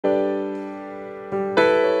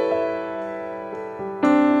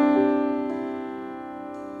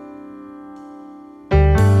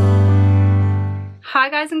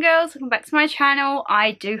guys and girls, welcome back to my channel.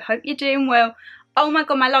 I do hope you're doing well. Oh my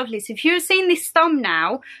god, my lovelies, if you've seen this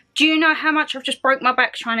thumbnail, do you know how much I've just broke my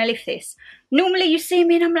back trying to lift this? Normally you see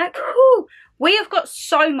me and I'm like, whoo, we have got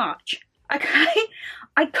so much, okay?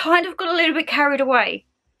 I kind of got a little bit carried away.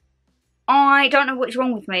 I don't know what's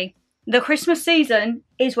wrong with me. The Christmas season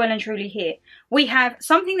is well and truly here. We have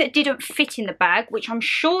something that didn't fit in the bag, which I'm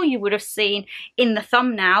sure you would have seen in the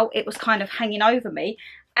thumbnail. It was kind of hanging over me.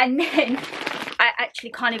 And then I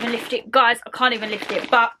actually can't even lift it. Guys, I can't even lift it.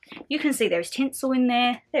 But you can see there is tinsel in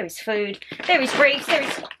there. There is food. There is grease. There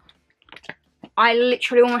is... I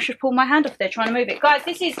literally almost just pulled my hand off there trying to move it. Guys,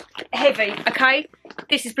 this is heavy, okay?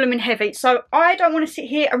 This is blooming heavy. So I don't want to sit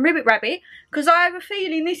here and ribbit rabbit because I have a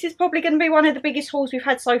feeling this is probably going to be one of the biggest hauls we've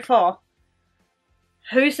had so far.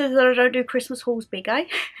 Who says that I don't do Christmas hauls big, eh?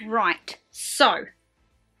 Right, so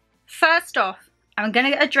first off, I'm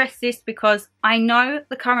going to address this because I know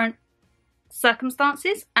the current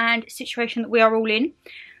circumstances and situation that we are all in.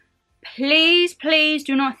 Please, please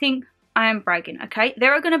do not think I am bragging, okay?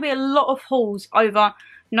 There are going to be a lot of hauls over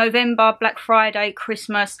November, Black Friday,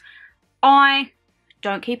 Christmas. I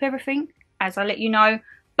don't keep everything, as I let you know,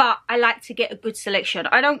 but I like to get a good selection.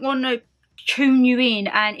 I don't want to tune you in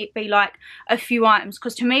and it be like a few items,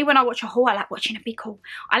 because to me, when I watch a haul, I like watching a big haul.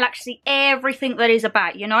 I like to see everything that is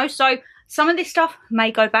about, you know? So some of this stuff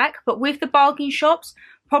may go back, but with the bargain shops,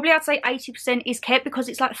 probably I'd say 80% is kept because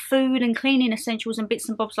it's like food and cleaning essentials and bits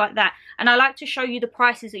and bobs like that. And I like to show you the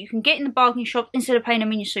prices that you can get in the bargain shop instead of paying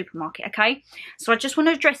them in your supermarket, okay? So I just want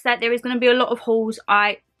to address that. There is going to be a lot of hauls.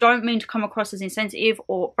 I don't mean to come across as insensitive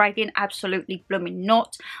or bragging. Absolutely blooming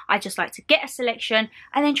not. I just like to get a selection.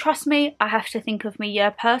 And then trust me, I have to think of me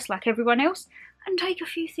purse like everyone else and take a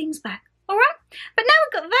few things back. Alright, but now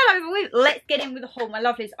we've got that over with, let's get in with the haul, my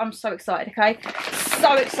lovelies. I'm so excited, okay?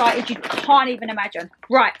 So excited, you can't even imagine.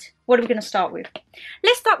 Right, what are we going to start with?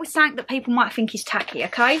 Let's start with something that people might think is tacky,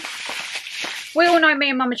 okay? We all know me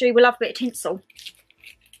and Mama G, we love a bit of tinsel.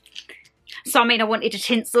 So, I mean, I wanted a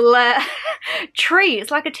tinsel tree.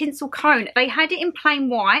 It's like a tinsel cone. They had it in plain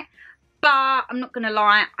white, but I'm not going to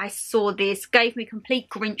lie, I saw this, gave me complete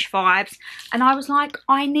Grinch vibes, and I was like,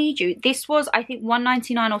 I need you. This was, I think,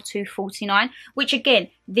 $1.99 or $2.49, which again,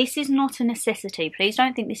 this is not a necessity. Please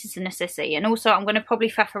don't think this is a necessity. And also, I'm going to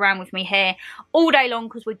probably faff around with my hair all day long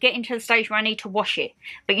because we're getting to the stage where I need to wash it.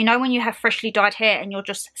 But you know when you have freshly dyed hair and you're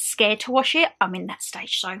just scared to wash it? I'm in that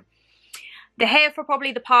stage, so... The hair for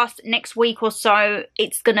probably the past next week or so,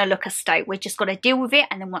 it's going to look a state. We've just got to deal with it,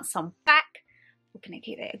 and then once I'm back, we're going to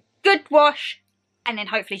give it a good wash and then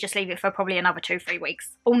hopefully just leave it for probably another 2-3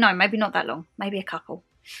 weeks. Oh no, maybe not that long, maybe a couple.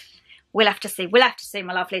 We'll have to see, my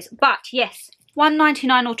lovelies. But yes,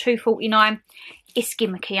 $1.99 or $2.49 is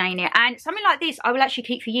gimmicky, ain't it? And something like this I will actually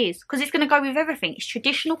keep for years because it's going to go with everything. It's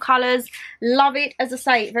traditional colours, love it. As I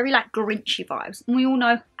say, very like Grinchy vibes, and we all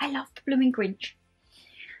know I love the blooming Grinch.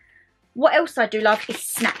 What else I do love is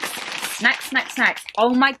snacks. Snacks.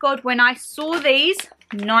 Oh my god, when I saw these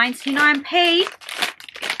 99p,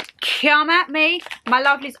 come at me, my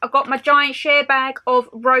lovelies. I got my giant share bag of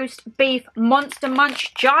roast beef Monster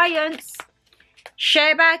Munch Giants.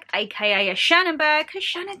 Share bag, aka a Shannon bag, because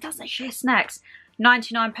Shannon doesn't share snacks.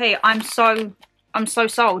 99p. I'm so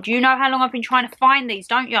sold. You know how long I've been trying to find these,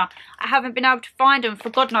 don't you? I haven't been able to find them for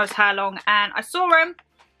God knows how long, and I saw them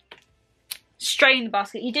straight in the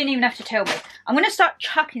basket. You didn't even have to tell me. I'm going to start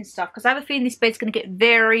chucking stuff because I have a feeling this bed's going to get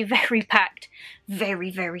very, very packed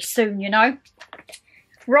very, very soon, you know?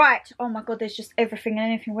 Right. Oh my god, there's just everything and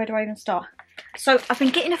anything. Where do I even start? So I've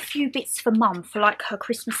been getting a few bits for Mum for like her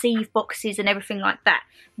Christmas Eve boxes and everything like that.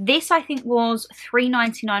 This I think was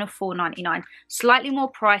 $3.99 or $4.99. Slightly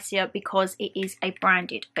more pricier because it is a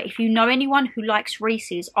branded. But if you know anyone who likes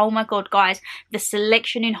Reese's, oh my god, guys, the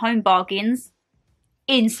selection in Home Bargains,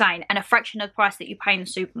 insane, and a fraction of the price that you pay in the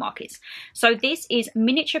supermarkets. So this is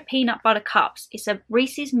miniature peanut butter cups. It's a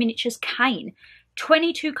Reese's miniatures cane.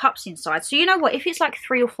 22 cups inside. So you know what, if it's like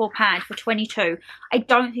 £3 or £4 for 22, I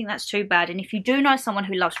don't think that's too bad. And if you do know someone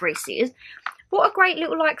who loves Reese's, what a great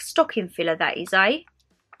little like stocking filler that is, eh?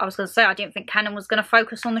 I was going to say, I didn't think Canon was going to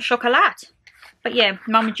focus on the chocolate. But yeah,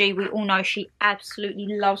 Mama G, we all know she absolutely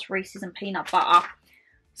loves Reese's and peanut butter.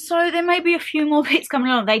 So there may be a few more bits coming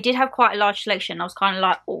along. They did have quite a large selection. I was kind of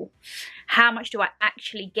like, oh, how much do I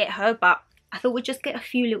actually get her? But I thought we'd just get a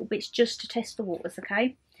few little bits just to test the waters,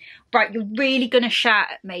 okay? Right, you're really going to shout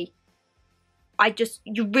at me.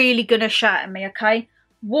 You're really going to shout at me, okay?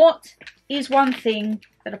 What is one thing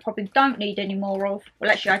that I probably don't need any more of? Well,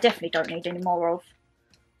 actually, I definitely don't need any more of.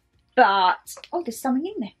 But, oh, there's something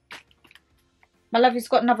in there. My lovely's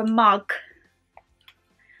got another mug.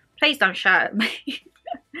 Please don't shout at me.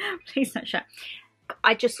 Please don't shout.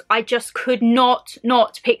 I just could not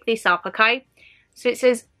pick this up, okay? So it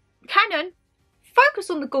says, Cannon, focus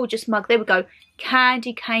on the gorgeous mug. There we go.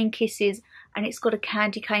 Candy cane kisses. And it's got a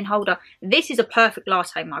candy cane holder. This is a perfect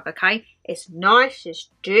latte mug, okay? It's nice, it's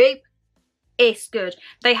deep, it's good.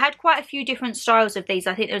 They had quite a few different styles of these.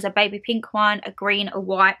 I think there was a baby pink one, a green, a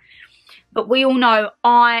white. But we all know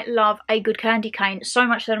I love a good candy cane, so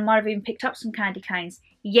much that I might have even picked up some candy canes.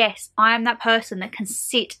 Yes, I am that person that can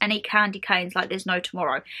sit and eat candy canes like there's no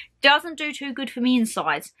tomorrow. Doesn't do too good for me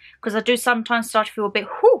insides, because I do sometimes start to feel a bit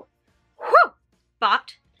whoo.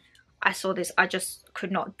 But I saw this, I just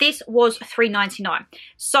could not. This was $3.99.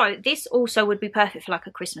 So this also would be perfect for like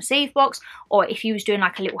a Christmas Eve box, or if you was doing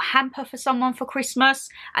like a little hamper for someone for Christmas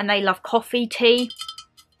and they love coffee, tea.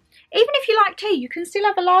 Even if you like tea, you can still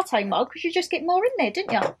have a latte mug because you just get more in there,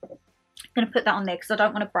 didn't you? I'm going to put that on there because I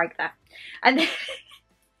don't want to break that. And then,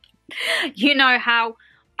 you know how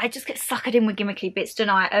I just get suckered in with gimmicky bits, don't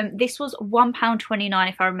I? This was £1.29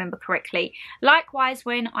 if I remember correctly. Likewise,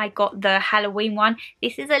 when I got the Halloween one,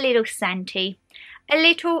 this is a little Santa. A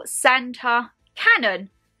little Santa cannon.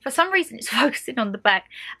 For some reason, it's focusing on the back.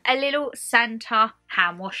 A little Santa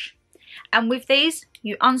hand wash. And with these,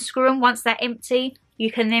 you unscrew them once they're empty.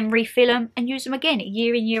 You can then refill them and use them again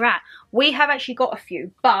year in, year out. We have actually got a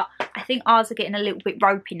few, but I think ours are getting a little bit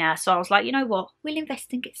ropey now. So I was like, you know what? We'll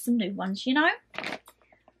invest and get some new ones, you know?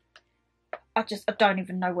 I don't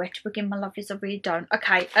even know where to begin, my lovelies. I really don't.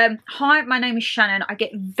 Okay, hi, my name is Shannon. I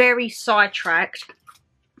get very sidetracked.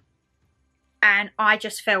 And I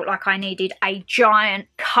just felt like I needed a giant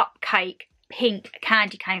cupcake pink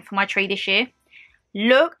candy cane for my tree this year.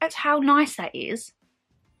 Look at how nice that is.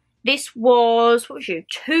 This was, what was you,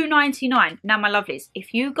 $2.99. Now, my lovelies,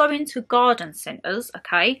 if you go into garden centres,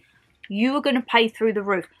 okay, you are going to pay through the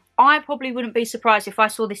roof. I probably wouldn't be surprised if I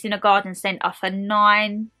saw this in a garden centre for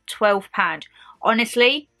 £9, £12.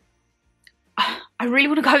 Honestly, I really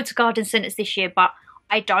want to go to garden centres this year, but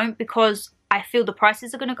I don't, because I feel the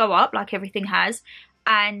prices are going to go up like everything has.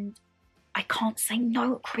 And I can't say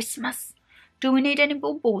no at Christmas. Do we need any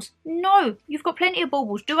baubles? No, you've got plenty of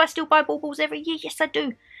baubles. Do I still buy baubles every year? Yes, I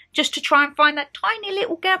do. Just to try and find that tiny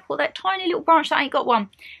little gap or that tiny little branch that ain't got one.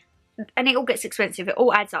 And it all gets expensive. It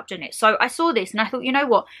all adds up, doesn't it? So I saw this and I thought, you know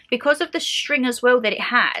what? Because of the string as well that it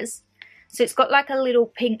has, so it's got like a little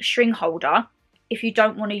pink string holder if you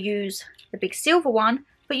don't want to use the big silver one,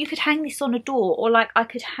 but you could hang this on a door, or like I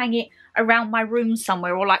could hang it around my room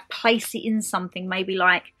somewhere, or like place it in something, maybe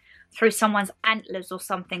like through someone's antlers or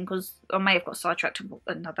something, because I may have got sidetracked to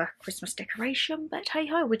another Christmas decoration, but hey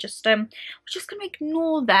ho, we're just going to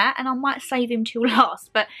ignore that, and I might save him till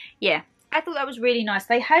last. But yeah, I thought that was really nice.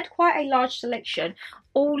 They had quite a large selection,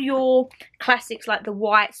 all your classics like the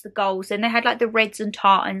whites, the golds, and they had like the reds and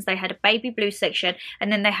tartans. They had a baby blue section, and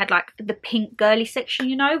then they had like the pink girly section,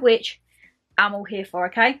 you know, which I'm all here for,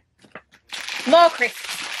 okay? More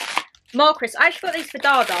crisps. More crisps. I actually got these for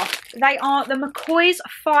Dada. They are the McCoy's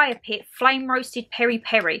Fire Pit Flame Roasted Peri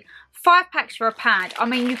Peri. 5 packs for £1. I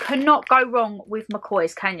mean, you cannot go wrong with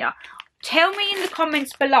McCoy's, can you? Tell me in the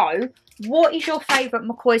comments below, what is your favourite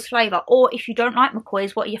McCoy's flavour? Or if you don't like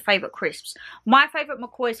McCoy's, what are your favourite crisps? My favourite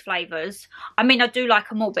McCoy's flavours, I mean, I do like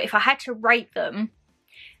them all, but if I had to rate them,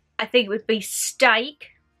 I think it would be steak,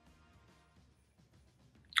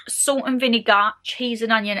 salt and vinegar, cheese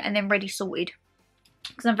and onion, and then ready salted.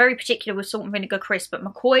 Because I'm very particular with salt and vinegar crisp, but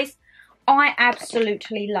McCoy's I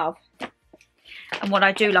absolutely love. And what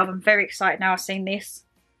I do love, I'm very excited now I've seen this,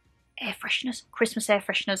 air fresheners, Christmas air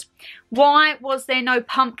fresheners. Why was there no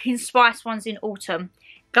pumpkin spice ones in autumn?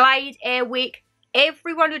 Glade, Airwick,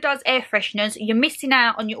 everyone who does air fresheners, you're missing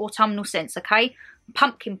out on your autumnal scents, okay?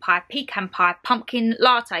 Pumpkin pie, pecan pie, pumpkin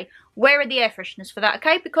latte. Where are the air fresheners for that,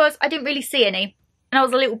 okay? Because I didn't really see any. And I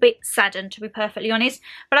was a little bit saddened, to be perfectly honest.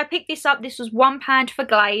 But I picked this up. This was £1 for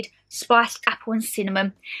Glade, spiced apple and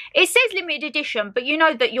cinnamon. It says limited edition, but you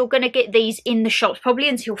know that you're going to get these in the shops probably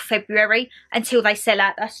until February, until they sell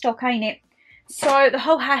out their stock, ain't it? So the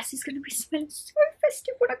whole house is going to be smelling so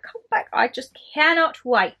festive when I come back. I just cannot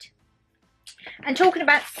wait. And talking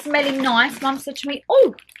about smelling nice, Mum said to me,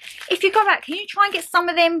 oh, if you go back, can you try and get some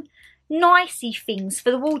of them nicey things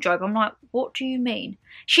for the wardrobe? I'm like, what do you mean?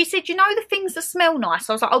 She said, you know the things that smell nice?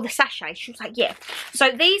 I was like, oh, the sachets. She was like, yeah.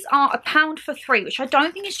 So these are £1 for 3, which I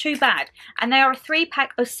don't think is too bad. And they are a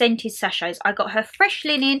 3-pack of scented sachets. I got her fresh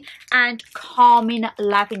linen and calming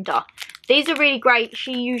lavender. These are really great.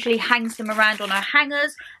 She usually hangs them around on her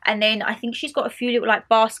hangers. And then I think she's got a few little like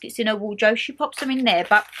baskets in her wardrobe. She pops them in there.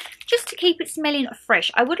 But just to keep it smelling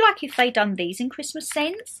fresh, I would like if they done these in Christmas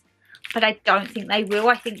scents. But I don't think they will.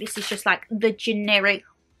 I think this is just like the generic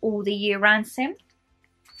all the year round scent.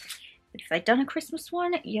 But if they've done a Christmas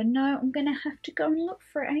one, you know I'm going to have to go and look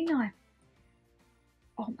for it, ain't I?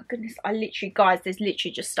 Oh my goodness, I literally, guys, there's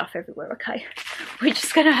literally just stuff everywhere, okay? We're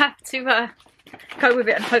just going to have to go with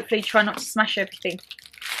it and hopefully try not to smash everything.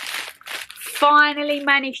 Finally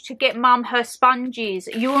managed to get Mum her sponges.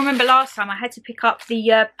 You'll remember last time I had to pick up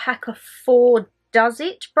the pack of 4 Does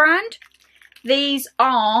It brand. These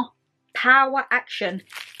are Power Action,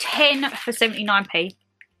 10 for 79p.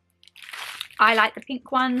 I like the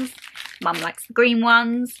pink ones, Mum likes the green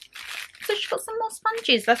ones. So she's got some more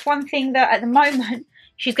sponges. That's one thing that at the moment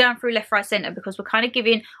she's going through left, right, centre, because we're kind of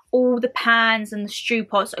giving all the pans and the stew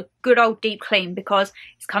pots a good old deep clean because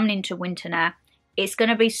it's coming into winter now. It's going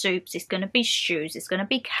to be soups, it's going to be stews, it's going to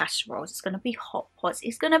be casseroles, it's going to be hot pots,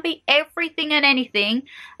 it's going to be everything and anything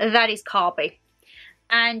that is carby.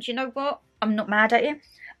 And you know what? I'm not mad at you.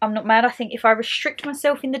 I'm not mad. I think if I restrict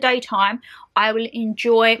myself in the daytime, I will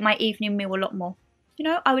enjoy my evening meal a lot more. You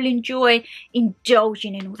know, I will enjoy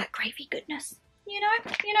indulging in all that gravy goodness. You know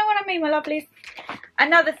what I mean, my lovelies.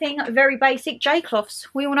 Another thing, very basic, J-cloths.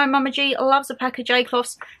 We all know Mama G loves a pack of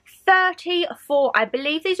J-cloths. 34, I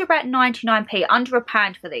believe these are about 99p, under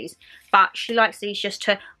 £1 for these. But she likes these just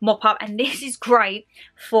to mop up. And this is great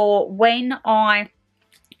for when I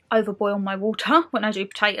overboil my water, when I do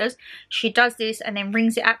potatoes. She does this and then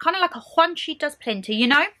wrings it out, kind of like a Juan She Does Plenty, you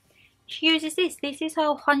know? She uses this. This is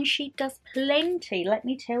how Juan She Does Plenty, let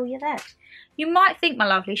me tell you that. You might think, my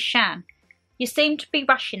lovely Shan, you seem to be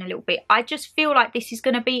rushing a little bit. I just feel like this is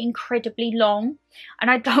going to be incredibly long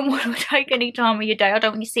and I don't want to take any time of your day. I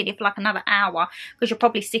don't want you to sit here for like another hour because you're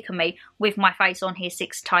probably sick of me with my face on here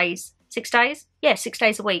 6 days. 6 days? Yeah, 6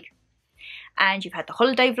 days a week. And you've had the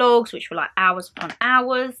holiday vlogs, which were like hours upon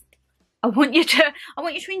hours. I want you to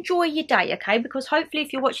enjoy your day, okay? Because hopefully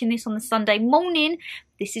if you're watching this on the Sunday morning,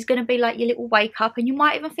 this is going to be like your little wake up and you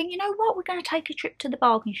might even think, you know what, we're going to take a trip to the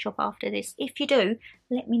bargain shop after this. If you do,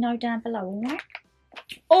 let me know down below, all right?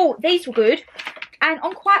 Oh, these were good and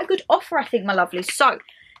on quite a good offer, I think, my lovelies. So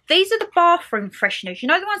these are the bathroom fresheners. You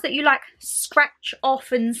know the ones that you like scratch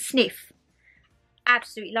off and sniff?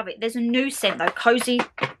 Absolutely love it. There's a new scent though, Cozy.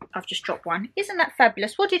 I've just dropped one. Isn't that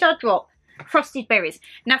fabulous? What did I drop? Frosted Berries.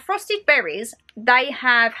 Now Frosted Berries, they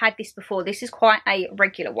have had this before. This is quite a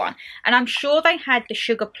regular one and I'm sure they had the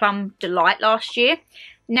Sugar Plum Delight last year.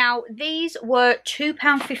 Now these were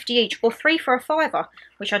 £2.50 each or 3 for a £5,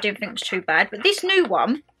 which I didn't think was too bad. But this new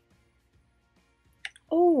one,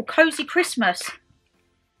 oh, Cozy Christmas.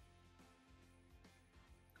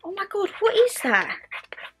 Oh my god, what is that?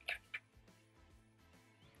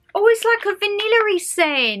 Oh, it's like a vanilla-y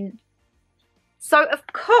scent. So, of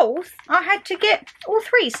course, I had to get all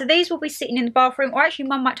 3. So, these will be sitting in the bathroom. Or actually,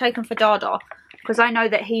 Mum might take them for Dada. Because I know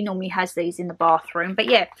that he normally has these in the bathroom. But,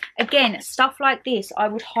 yeah, again, stuff like this, I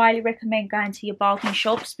would highly recommend going to your bargain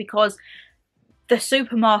shops. Because the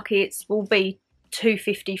supermarkets will be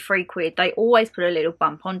 £2.50, £3. They always put a little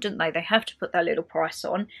bump on, don't they? They have to put that little price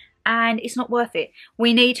on. And it's not worth it.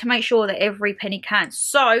 We need to make sure that every penny counts.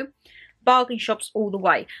 So bargain shops all the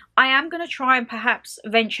way. I am going to try and perhaps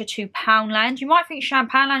venture to Poundland. You might think, Shan,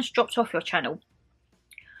 Poundland's dropped off your channel.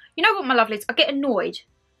 You know what, my lovelies? I get annoyed.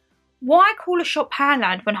 Why call a shop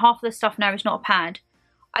Poundland when half of the stuff now is not a pound?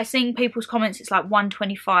 I seen people's comments, it's like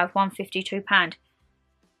 £1.25, £1.50, £2.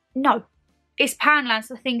 No. It's Poundland,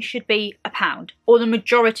 so things should be a pound. Or the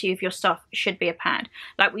majority of your stuff should be a pound.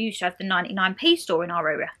 Like we used to have the 99p store in our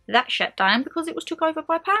area. That shut down because it was took over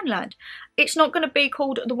by Poundland. It's not going to be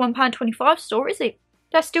called the £1.25 store, is it?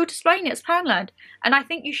 They're still displaying it as Poundland. And I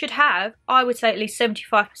think you should have, I would say, at least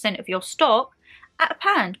 75% of your stock at a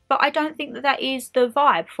pound. But I don't think that that is the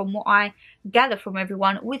vibe from what I gather from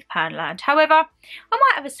everyone with Poundland. However, I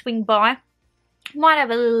might have a swing by. Might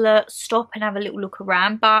have a little stop and have a little look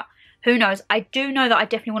around. But who knows? I do know that I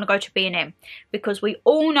definitely want to go to B&M because we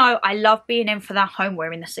all know I love B&M for their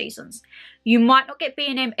homeware in the seasons. You might not get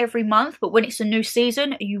B&M every month, but when it's a new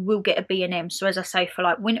season, you will get a B&M. So as I say, for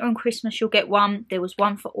like winter and Christmas, you'll get one. There was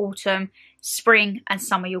one for autumn, spring and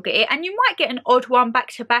summer, you'll get it. And you might get an odd one back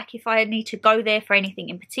to back if I need to go there for anything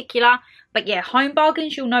in particular. But yeah, home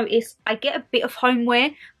bargains, you'll notice I get a bit of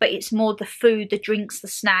homeware, but it's more the food, the drinks, the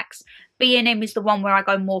snacks. B&M is the one where I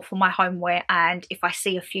go more for my homeware, and if I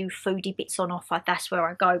see a few foodie bits on offer, that's where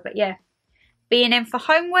I go. But yeah, B&M for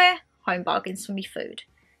homeware, home bargains for me food.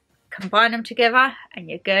 Combine them together and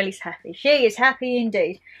your girl is happy. She is happy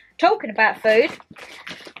indeed. Talking about food,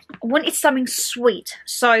 I wanted something sweet.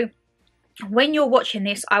 So when you're watching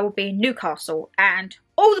this, I will be in Newcastle and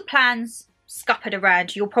all the plans scuppered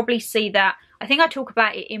around. You'll probably see that I think I talk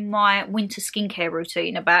about it in my winter skincare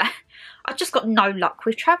routine about I've just got no luck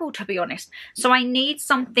with travel, to be honest. So I need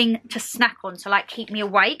something to snack on to like keep me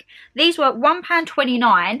awake. These were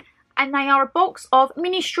 £1.29 and they are a box of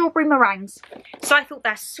mini strawberry meringues. So I thought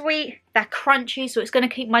they're sweet, they're crunchy, so it's going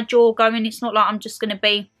to keep my jaw going. It's not like I'm just going to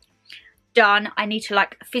be done. I need to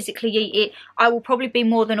like physically eat it. I will probably be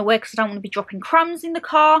more than aware because I don't want to be dropping crumbs in the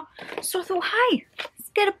car. So I thought, hey, let's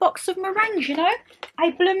get a box of meringues, you know.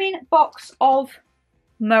 A blooming box of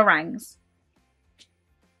meringues.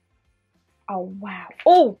 Oh, wow.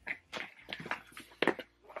 Oh!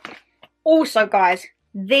 Also, guys,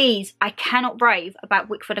 these I cannot rave about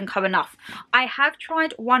Wickford & Co enough. I have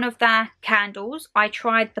tried one of their candles. I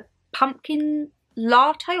tried the pumpkin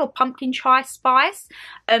latte or pumpkin chai spice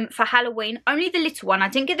for Halloween. Only the little one. I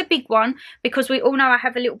didn't get the big one because we all know I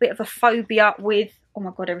have a little bit of a phobia with... Oh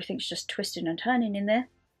my god, everything's just twisting and turning in there.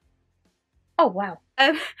 Oh wow.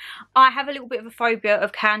 I have a little bit of a phobia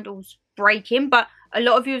of candles breaking, but a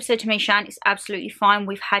lot of you have said to me, Shan, it's absolutely fine.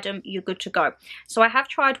 We've had them. You're good to go. So I have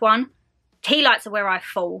tried one. Tea lights are where I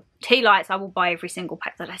fall. Tea lights, I will buy every single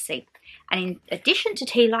pack that I see. And in addition to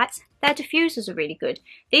tea lights, their diffusers are really good.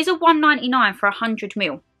 These are £1.99 for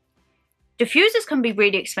 100ml. Diffusers can be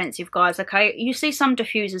really expensive, guys, okay? You see some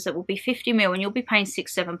diffusers that will be 50ml and you'll be paying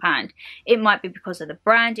 £6–7. It might be because of the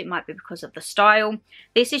brand, it might be because of the style.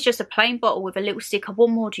 This is just a plain bottle with a little sticker. What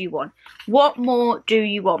more do you want? What more do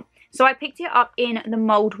you want? So I picked it up in the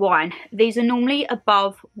mulled wine. These are normally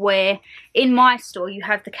above where in my store you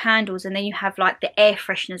have the candles and then you have like the air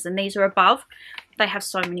fresheners, and these are above. They have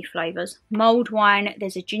so many flavours. Mulled wine,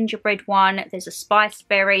 there's a gingerbread one, there's a spice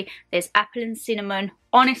berry, there's apple and cinnamon.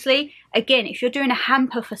 Honestly, again, if you're doing a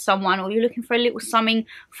hamper for someone or you're looking for a little something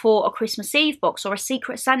for a Christmas Eve box or a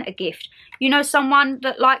Secret Santa gift, you know someone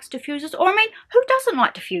that likes diffusers, or I mean, who doesn't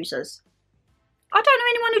like diffusers? I don't know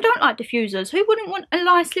anyone who don't like diffusers. Who wouldn't want a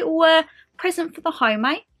nice little present for the home,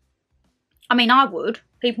 mate? I mean, I would.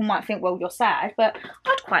 People might think, well, you're sad, but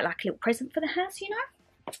I'd quite like a little present for the house, you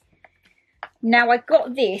know. Now, I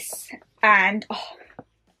got this, and oh,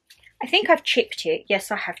 I think I've chipped it.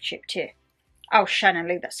 Yes, I have chipped it. Oh, Shannon,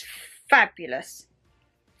 look, that's fabulous.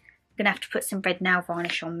 I'm going to have to put some red nail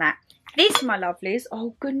varnish on that. This, my lovelies,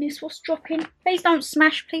 oh goodness, what's dropping? Please don't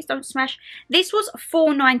smash, please don't smash. This was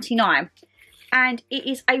 £4.99. And it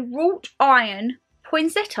is a wrought iron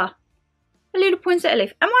poinsettia. A little poinsettia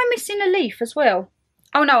leaf. Am I missing a leaf as well?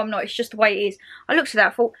 Oh no, I'm not. It's just the way it is. I looked at that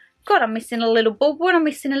and thought, God, I'm missing a little bulb and I'm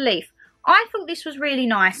missing a leaf. I thought this was really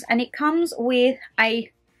nice. And it comes with a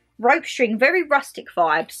rope string. Very rustic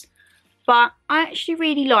vibes. But I actually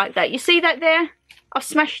really like that. You see that there? I've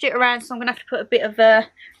smashed it around, so I'm going to have to put a bit of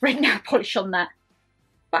red nail polish on that.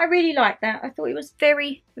 But I really like that. I thought it was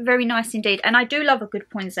very, very nice indeed. And I do love a good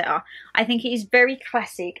poinsettia. I think it is very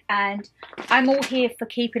classic. And I'm all here for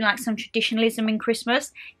keeping like some traditionalism in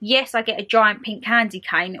Christmas. Yes, I get a giant pink candy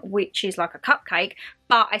cane, which is like a cupcake.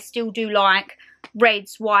 But I still do like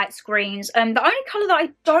reds, whites, greens. The only colour that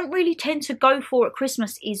I don't really tend to go for at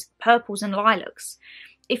Christmas is purples and lilacs.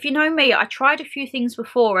 If you know me, I tried a few things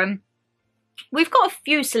before. And we've got a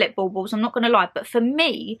few select baubles, I'm not going to lie. But for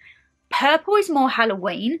me... purple is more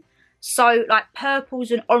Halloween, so like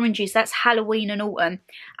purples and oranges, that's Halloween and autumn.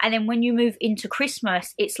 And then when you move into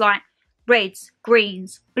Christmas, it's like reds,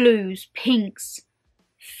 greens, blues, pinks,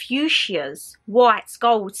 fuchsias, whites,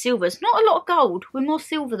 gold, silvers. Not a lot of gold, we're more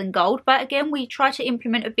silver than gold, but again, we try to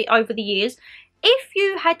implement a bit over the years. If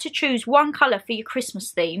you had to choose one colour for your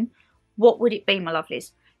Christmas theme, what would it be, my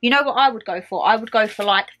lovelies? You know what I would go for? I would go for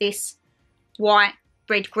like this white,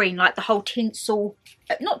 red, green, like the whole tinsel,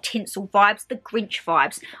 not tinsel vibes, the Grinch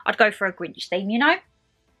vibes. I'd go for a Grinch theme, you know?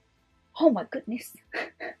 Oh my goodness.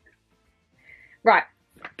 Right.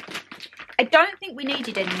 I don't think we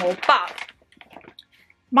needed any more, but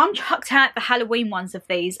Mum chucked out the Halloween ones of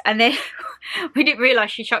these, and then we didn't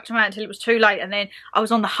realise she chucked them out until it was too late, and then I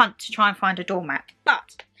was on the hunt to try and find a doormat.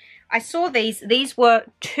 But I saw these were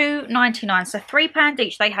 £2.99, so £3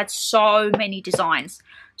 each. They had so many designs.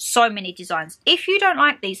 So many designs. If you don't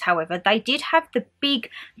like these, however, they did have the big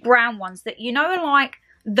brown ones that, you know, like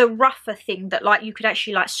the rougher thing that like you could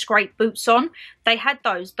actually like scrape boots on. They had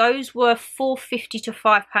those. Those were £4.50 to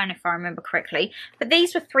 £5 if I remember correctly. But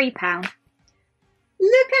these were £3.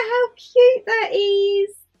 Look at how cute that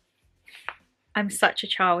is. I'm such a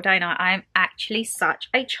child, ain't I? I am actually such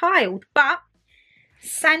a child. But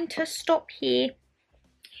Santa stopped here.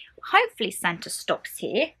 Hopefully Santa stops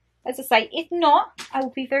here. As I say, if not, I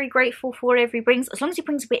will be very grateful for whatever he brings, as long as he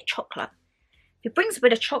brings a bit of chocolate. If he brings a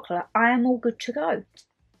bit of chocolate, I am all good to go.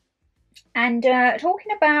 And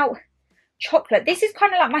talking about chocolate, this is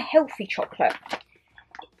kind of like my healthy chocolate.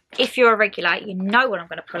 If you're a regular, you know what I'm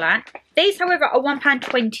going to pull out. These, however, are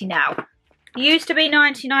 £1.20 now. Used to be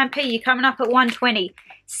 99p, you're coming up at 1.20.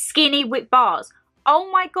 Skinny whip bars.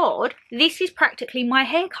 Oh my god, this is practically my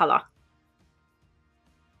hair colour.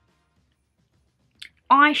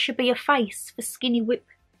 I should be a face for Skinny Whip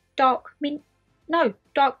dark mint. No,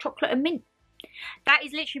 dark chocolate and mint. That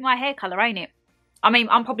is literally my hair colour, ain't it? I mean,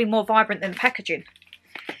 I'm probably more vibrant than the packaging.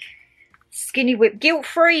 Skinny Whip,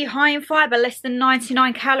 guilt-free, high in fibre, less than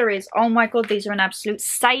 99 calories. Oh my god, these are an absolute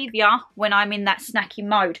saviour when I'm in that snacky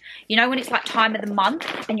mode. You know when it's like time of the month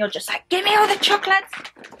and you're just like, give me all the chocolates?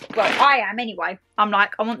 Well, I am anyway. I'm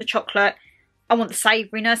like, I want the chocolate, I want the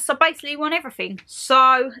savouriness, so basically I want everything.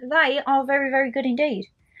 So they are very, very good indeed.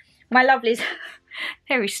 My lovelies,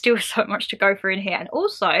 there is still so much to go through in here. And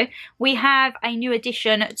also, we have a new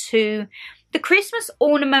addition to the Christmas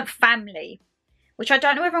ornament family, which I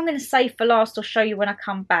don't know whether I'm going to save for last or show you when I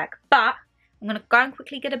come back. But I'm going to go and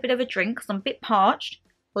quickly get a bit of a drink because I'm a bit parched.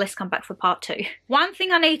 Let's come back for part 2. One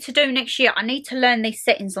thing I need to do next year, I need to learn these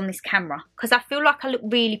settings on this camera because I feel like I look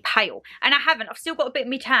really pale. And I haven't. I've still got a bit of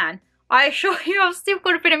me tan. I assure you I've still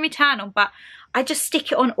got a bit of me tan on, but I just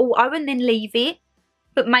stick it on auto and then leave it.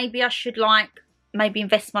 But maybe I should maybe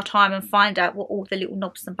invest my time and find out what all the little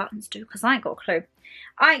knobs and buttons do because I ain't got a clue.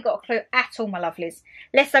 I ain't got a clue at all, my lovelies.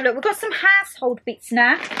 Let's have a look. We've got some household bits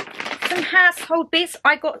now. Some household bits.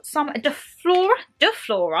 I got some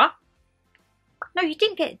Deflora. No, you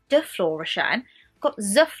didn't get Deflora, Shan. Got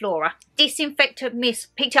Zaflora. Disinfectant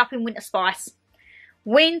mist. Picked up in Winter Spice.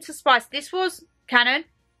 Winter Spice. This was Canon.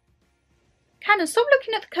 Canon, stop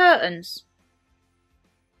looking at the curtains.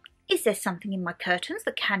 Is there something in my curtains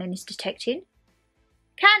that Canon is detecting?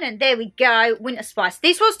 Canon, there we go. Winter Spice.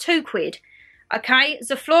 This was £2. Okay,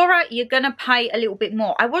 Zaflora, you're going to pay a little bit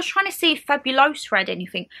more. I was trying to see if Fabulosa had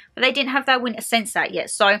anything, but they didn't have their winter scents out yet.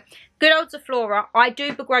 So, good old Zaflora. I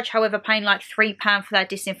do begrudge, however, paying like £3 for their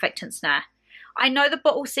disinfectants now. I know the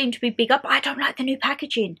bottles seem to be bigger, but I don't like the new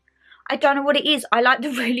packaging. I don't know what it is. I like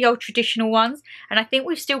the really old traditional ones, and I think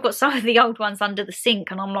we've still got some of the old ones under the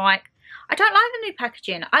sink, and I'm like, I don't like the new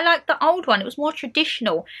packaging. I like the old one. It was more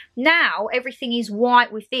traditional. Now, everything is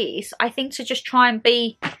white with this. I think to just try and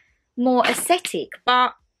be more aesthetic,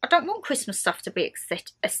 but I don't want Christmas stuff to be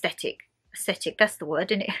aesthetic. Aesthetic, that's the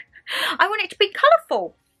word, isn't it? I want it to be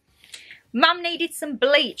colourful. Mum needed some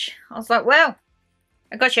bleach. I was like, well,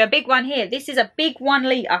 I got you a big one here. This is a big 1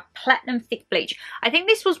 litre platinum thick bleach. I think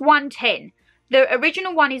this was 110. The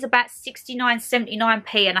original one is about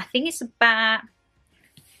 69.79p, and I think it's about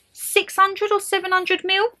 600 or 700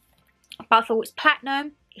 mil. But I thought it's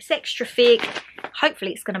platinum. It's extra thick.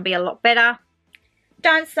 Hopefully it's going to be a lot better.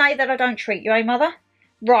 Don't say that I don't treat you, eh, mother?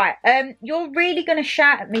 Right, you're really going to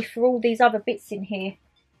shout at me for all these other bits in here.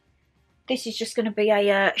 This is just going to be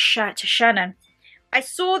a shout to Shannon. I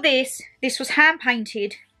saw this. This was hand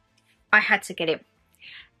painted. I had to get it.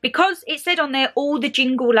 Because it said on there, all the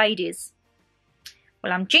jingle ladies.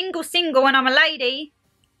 Well, I'm jingle single and I'm a lady.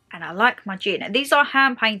 And I like my gin. These are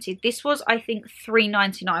hand painted. This was, I think,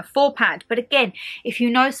 £3.99, £4. But again, if you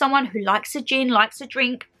know someone who likes a gin, likes a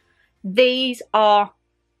drink, these are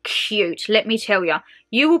cute, let me tell you.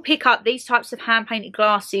 You will pick up these types of hand-painted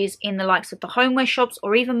glasses in the likes of the homeware shops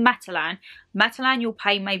or even Matalan. Matalan, you'll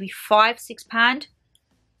pay maybe £5, £6,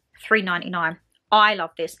 £3.99. I love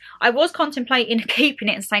this. I was contemplating keeping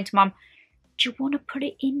it and saying to Mum, do you want to put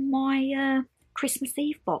it in my Christmas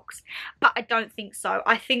Eve box? But I don't think so.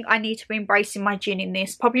 I think I need to be embracing my gin in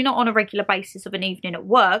this. Probably not on a regular basis of an evening at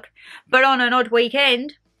work, but on an odd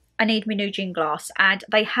weekend, I need my new gin glass. And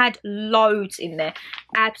they had loads in there.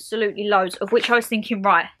 Absolutely loads. Of which I was thinking,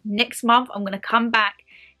 right, next month I'm going to come back,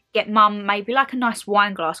 get Mum maybe like a nice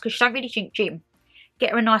wine glass, because she don't really drink gin.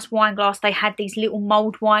 Get her a nice wine glass. They had these little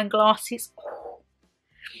mulled wine glasses. Oh.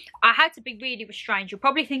 I had to be really restrained. You're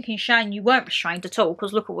probably thinking, Shane, you weren't restrained at all,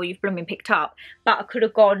 because look at what you've blooming picked up. But I could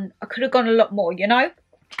have gone a lot more, you know.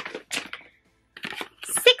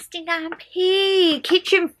 69p.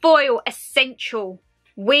 Kitchen foil essential.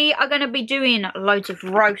 We are going to be doing loads of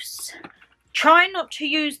roasts. Try not to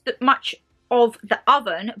use much of the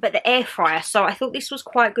oven, but the air fryer. So I thought this was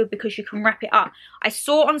quite good because you can wrap it up. I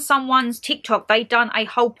saw on someone's TikTok, they done a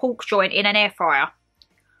whole pork joint in an air fryer.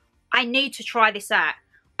 I need to try this out.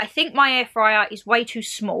 I think my air fryer is way too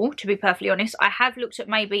small, to be perfectly honest. I have looked at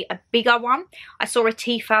maybe a bigger one. I saw a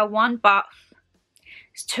Tefal one, but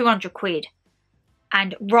it's 200 quid.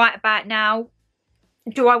 And right about now,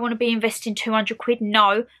 do I want to be investing 200 quid?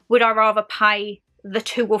 No. Would I rather pay the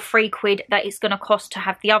 £2 or £3 that it's going to cost to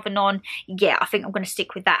have the oven on, yeah, I think I'm going to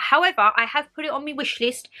stick with that. However, I have put it on my wish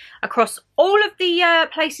list across all of the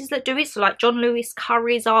places that do it, so like John Lewis,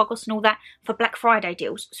 Curry's, Argos and all that, for Black Friday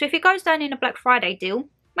deals. So if it goes down in a Black Friday deal,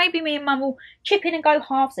 maybe me and Mum will chip in and go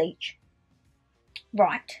halves each.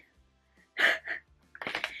 Right.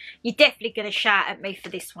 You're definitely going to shout at me for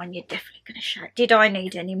this one. You're definitely going to shout. Did I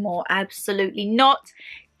need any more? Absolutely not.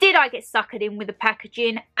 Did I get suckered in with the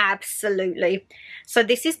packaging? Absolutely. So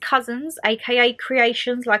this is Cousins, aka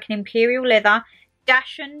Creations Like an Imperial Leather,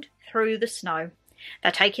 Dashing Through the Snow.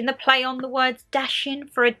 They're taking the play on the words dashing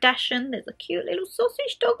for a dashing. There's a cute little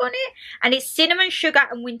sausage dog on it. And it's cinnamon, sugar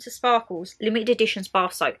and winter sparkles. Limited edition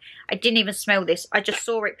bath soap. I didn't even smell this. I just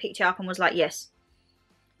saw it, picked it up and was like, yes.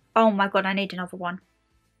 Oh my God, I need another one.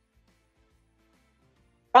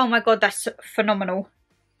 Oh my God, that's phenomenal.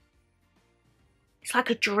 It's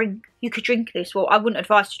like a drink. You could drink this. Well, I wouldn't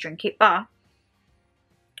advise to drink it, but...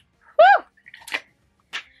 Woo!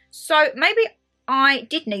 So, maybe I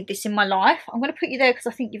did need this in my life. I'm going to put you there because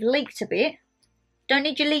I think you've leaked a bit. Don't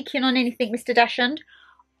need you leaking on anything, Mr. Dashand.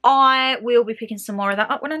 I will be picking some more of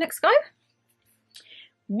that up when I next go.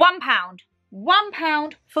 £1.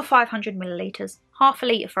 £1 for 500 millilitres. Half a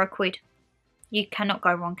litre for £1. You cannot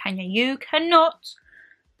go wrong, can you? You cannot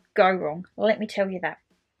go wrong. Let me tell you that.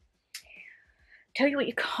 Tell you what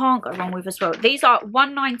you can't go wrong with as well. These are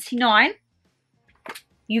 £1.99.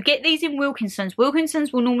 You get these in Wilkinson's.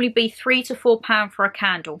 Wilkinson's will normally be £3 to £4 for a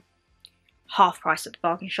candle. Half price at the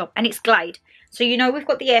bargain shop. And it's Glade. So you know we've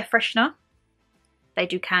got the air freshener. They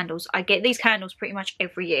do candles. I get these candles pretty much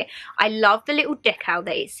every year. I love the little decal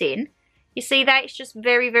that it's in. You see that? It's just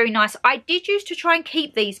very, very nice. I did used to try and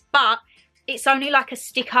keep these, but it's only like a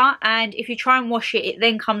sticker. And if you try and wash it, it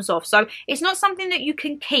then comes off. So it's not something that you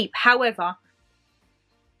can keep. However...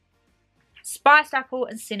 Spiced apple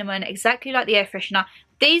and cinnamon, exactly like the air freshener.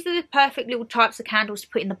 These are the perfect little types of candles to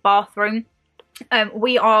put in the bathroom.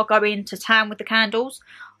 We are going to town with the candles.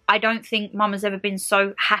 I don't think Mum has ever been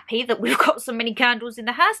so happy that we've got so many candles in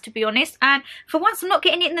the house, to be honest. And for once, I'm not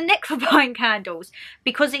getting it in the neck for buying candles,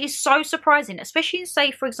 because it is so surprising, especially in,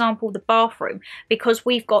 say, for example, the bathroom, because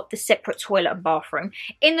we've got the separate toilet and bathroom.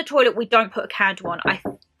 In the toilet, we don't put a candle on.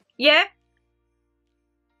 Yeah?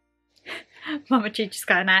 Mama G just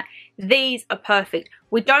going out. These are perfect.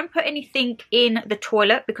 We don't put anything in the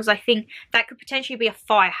toilet because I think that could potentially be a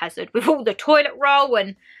fire hazard with all the toilet roll,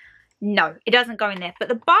 and no, it doesn't go in there. But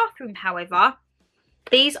the bathroom, however,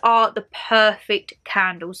 these are the perfect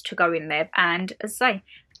candles to go in there. And as I say,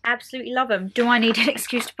 absolutely love them. Do I need an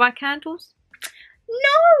excuse to buy candles?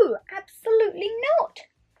 No, absolutely not.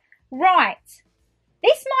 Right.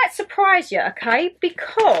 This might surprise you, okay,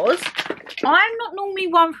 because I'm not normally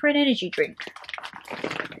one for an energy drink.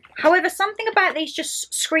 However, something about these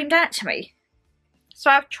just screamed out to me. So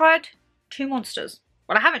I've tried 2 Monsters.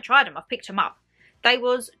 Well, I haven't tried them, I've picked them up. They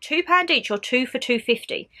was £2 each, or 2 for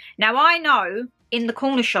 £2.50. Now I know in the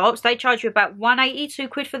corner shops they charge you about £1.80,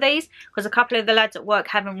 £2 for these, because a couple of the lads at work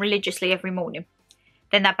have them religiously every morning.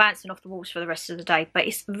 Then they're bouncing off the walls for the rest of the day. But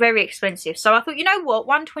it's very expensive. So I thought, you know what?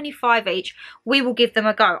 £1.25 each. We will give them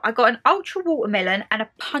a go. I got an Ultra Watermelon and a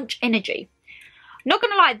Punch Energy. Not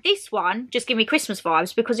going to lie, this one just gave me Christmas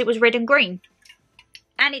vibes because it was red and green.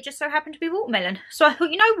 And it just so happened to be watermelon. So I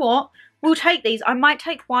thought, you know what? We'll take these. I might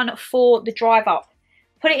take one for the drive up.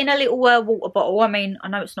 Put it in a little water bottle. I mean, I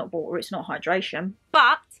know it's not water. It's not hydration.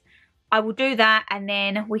 But I will do that and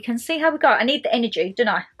then we can see how we go. I need the energy, don't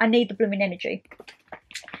I? I need the blooming energy.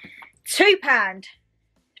 £2.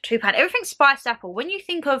 £2. Everything's spiced apple. When you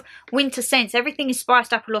think of winter scents, everything is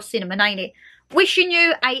spiced apple or cinnamon, ain't it? Wishing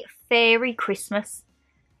you a Fairy Christmas.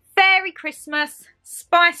 Fairy Christmas,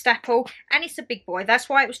 spiced apple, and it's a big boy. That's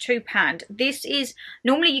why it was £2. This is,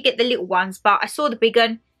 normally you get the little ones, but I saw the big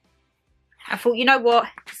one. I thought, you know what?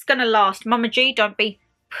 It's going to last. Mama G, don't be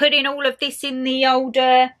putting all of this in the old...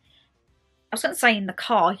 I was going to say in the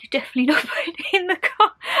car. You're definitely not putting it in the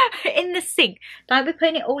car. In the sink. Don't be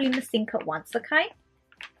putting it all in the sink at once, okay?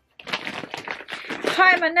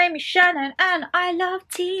 Hi, my name is Shannon and I love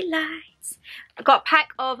tea lights. I've got a pack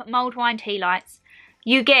of mulled wine tea lights.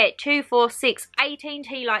 You get 2, 4, 6, 18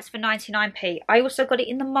 tea lights for 99p. I also got it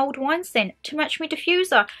in the mulled wine scent to match my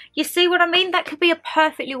diffuser. You see what I mean? That could be a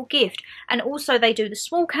perfect little gift. And also they do the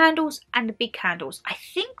small candles and the big candles. I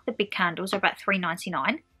think the big candles are about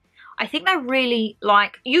 £3.99. I think they're really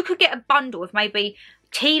like, you could get a bundle of maybe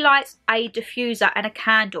tea lights, a diffuser and a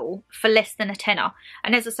candle for less than a tenner.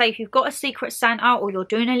 And as I say, if you've got a Secret Santa or you're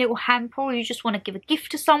doing a little hamper or you just want to give a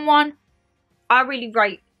gift to someone, I really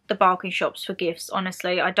rate the bargain shops for gifts,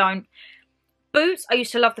 honestly. I don't. Boots, I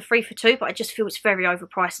used to love the 3 for 2, but I just feel it's very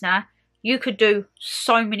overpriced now. You could do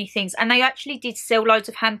so many things. And they actually did sell loads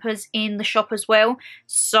of hampers in the shop as well.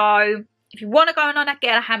 So if you want to go and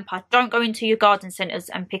get a hamper, don't go into your garden centres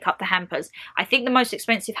and pick up the hampers. I think the most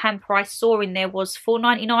expensive hamper I saw in there was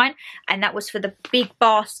 $4.99. And that was for the big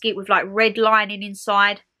basket with like red lining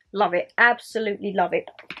inside. Love it. Absolutely love it.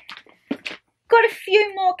 Got a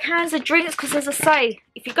few more cans of drinks because, as I say,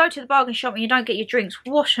 if you go to the bargain shop and you don't get your drinks,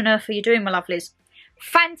 what on earth are you doing, my lovelies?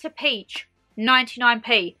 Fanta Peach,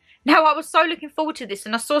 99p. Now, I was so looking forward to this,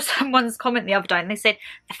 and I saw someone's comment the other day, and they said,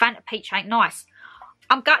 the Fanta Peach ain't nice.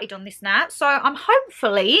 I'm gutted on this now, so I'm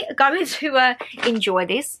hopefully going to enjoy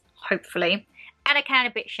this, hopefully. And a can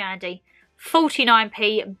of Bit Shandy,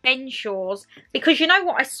 49p, Ben Shaw's, because you know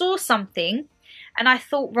what? I saw something, and I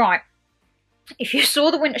thought, right, if you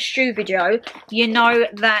saw the Winter Stew video, you know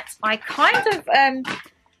that I kind of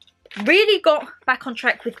really got back on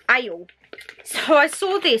track with ale. So I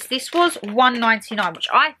saw this. This was $1.99, which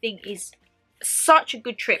I think is such a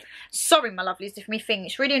good trip. Sorry, my lovelies, if me thing.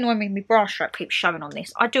 It's really annoying me. My bra strap keeps showing on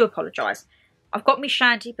this. I do apologise. I've got me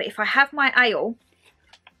shandy, but if I have my ale,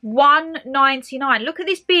 $1.99. Look at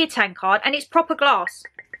this beer tank card, and it's proper glass.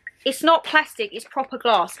 It's not plastic, it's proper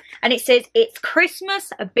glass. And it says, it's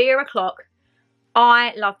Christmas beer o'clock.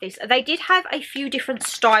 I love this. They did have a few different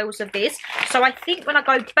styles of this. So I think when I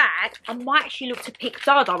go back, I might actually look to pick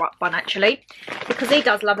Dada up one, actually. Because he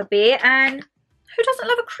does love a beer. And who doesn't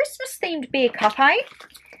love a Christmas-themed beer cup, eh?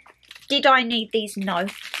 Did I need these? No.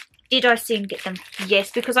 Did I see him get them?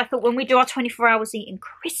 Yes. Because I thought when we do our 24 hours eating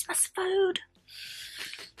Christmas food,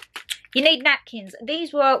 you need napkins.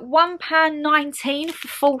 These were £1.19 for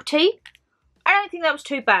 40. I don't think that was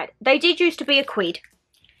too bad. They did used to be a quid.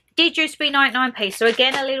 Did used to be 99p. So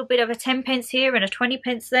again, a little bit of a 10p here and a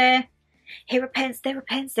 20p there. Here a pence, there a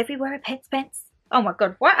pence, everywhere a pence. Oh my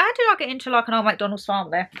god, what? How did I get into like an old McDonald's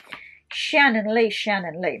farm there?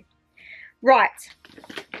 XxShannonLeighxx. Right.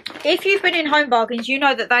 If you've been in Home Bargains, you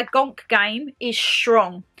know that their gonk game is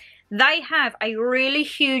strong. They have a really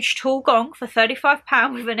huge tall gonk for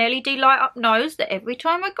 £35 with an LED light up nose that every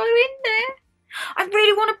time I go in there, I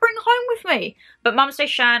really want to bring home with me. But Mum says,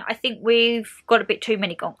 Shan, I think we've got a bit too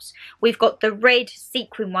many gonks. We've got the red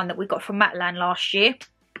sequin one that we got from Matalan last year.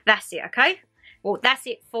 That's it, okay? Well, that's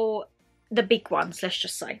it for the big ones, let's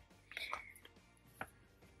just say.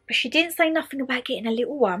 But she didn't say nothing about getting a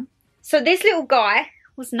little one. So this little guy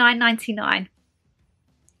was $9.99.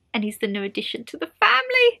 And he's the new addition to the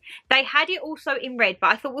family. They had it also in red,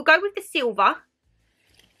 but I thought we'll go with the silver.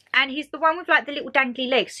 And he's the one with like the little dangly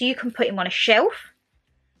legs. So you can put him on a shelf.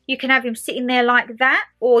 You can have him sitting there like that.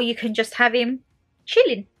 Or you can just have him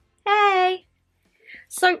chilling. Hey.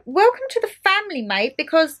 So welcome to the family, mate.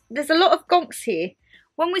 Because there's a lot of gonks here.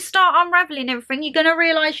 When we start unravelling everything, you're going to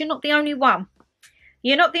realise you're not the only one.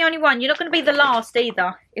 You're not the only one. You're not going to be the last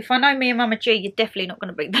either. If I know me and Mama G, you're definitely not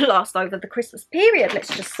going to be the last over the Christmas period,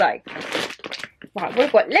 let's just say. Right,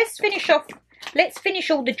 we've got, let's finish off. Let's finish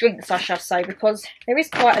all the drinks, I shall say, because there is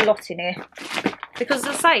quite a lot in here. Because,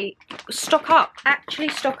 as I say, stock up. Actually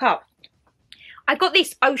stock up. I got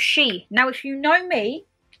this Oshi. Now, if you know me...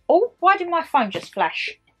 Oh, why did my phone just flash?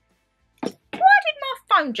 Why did my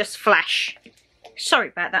phone just flash? Sorry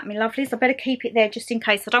about that, my lovelies. I better keep it there just in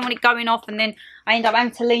case. I don't want it going off and then I end up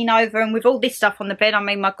having to lean over. And with all this stuff on the bed, I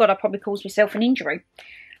mean, my God, I probably caused myself an injury.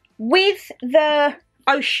 With the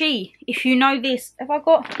Oshi, if you know this, have I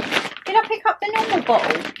got... Did I pick up the normal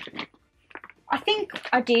bottle? I think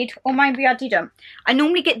I did, or maybe I didn't. I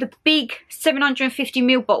normally get the big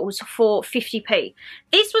 750ml bottles for 50p.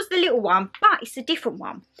 This was the little one, but it's a different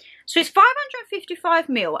one. So it's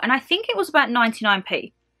 555ml, and I think it was about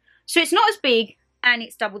 99p. So it's not as big, and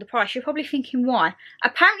it's double the price. You're probably thinking, why?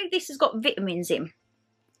 Apparently this has got vitamins in.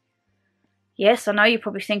 Yes, I know you're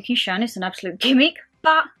probably thinking, Shan, it's an absolute gimmick,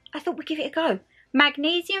 but I thought we'd give it a go.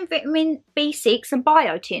 Magnesium, vitamin B6, and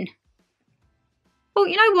biotin. Well,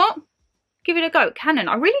 you know what? Give it a go. Canon,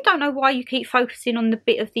 I really don't know why you keep focusing on the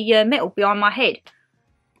bit of the metal behind my head.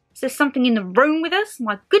 Is there something in the room with us?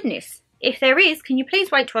 My goodness. If there is, can you please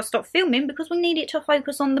wait till I stop filming because we need it to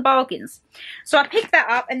focus on the bargains. So I picked that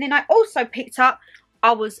up, and then I also picked up,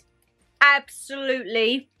 I was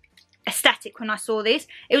absolutely ecstatic when I saw this.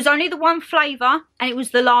 It was only the one flavour, and it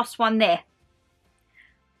was the last one there.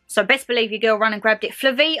 So best believe your girl ran and grabbed it.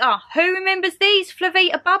 Flavita. Who remembers these?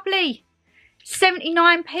 Flavita Bubbly.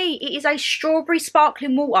 79p. It is a strawberry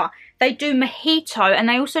sparkling water. They do mojito, and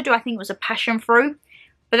they also do, I think it was a passion fruit.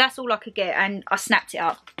 But that's all I could get, and I snapped it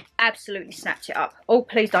up. Absolutely snapped it up. Oh,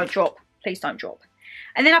 please don't drop. Please don't drop.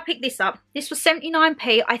 And then I picked this up. This was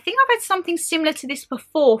 79p. I think I've had something similar to this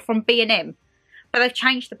before from B&M, but they've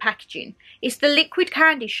changed the packaging. It's the Liquid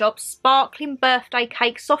Candy Shop Sparkling Birthday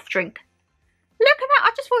Cake Soft Drink. Look at that.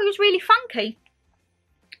 I just thought it was really funky.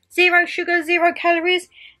 0 sugar, 0 calories.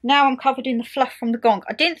 Now I'm covered in the fluff from the gong.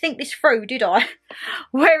 I didn't think this through, did I?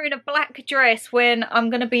 Wearing a black dress when I'm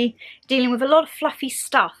going to be dealing with a lot of fluffy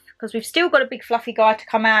stuff. Because we've still got a big fluffy guy to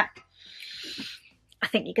come out. I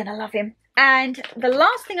think you're going to love him. And the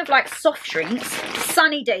last thing of like soft drinks,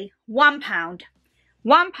 Sunny D, £1.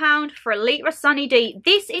 £1 for a litre of Sunny D.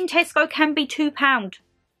 This in Tesco can be £2.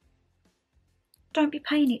 Don't be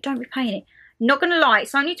paying it, don't be paying it. Not going to lie,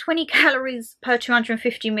 it's only 20 calories per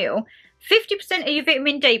 250ml. 50% of your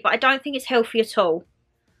vitamin D, but I don't think it's healthy at all.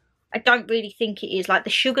 I don't really think it is. Like the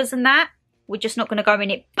sugars and that, we're just not going to go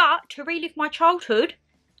in it. But to relive my childhood,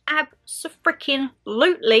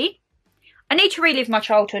 abso-freaking-lutely, I need to relive my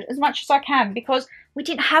childhood as much as I can because we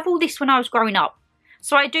didn't have all this when I was growing up.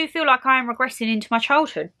 So I do feel like I am regressing into my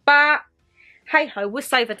childhood. But hey ho, we'll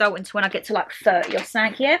save adult until when I get to like 30 or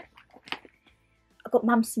something, yeah? I got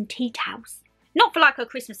mum some tea towels. Not for like a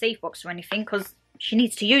Christmas Eve box or anything because she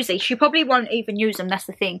needs to use these. She probably won't even use them, that's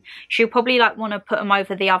the thing. She'll probably like want to put them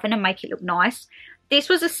over the oven and make it look nice. This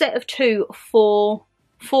was a set of 2 for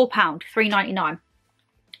 £4, $3.99.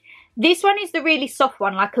 This one is the really soft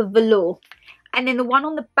one, like a velour. And then the one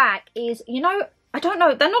on the back is, you know, I don't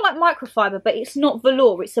know, they're not like microfiber, but it's not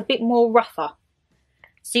velour, it's a bit more rougher.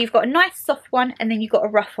 So you've got a nice soft one and then you've got a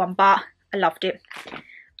rough one, but I loved it.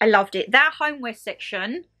 I loved it. That homeware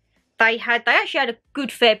section, they actually had a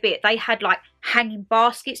good fair bit. They had like hanging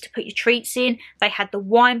baskets to put your treats in. They had the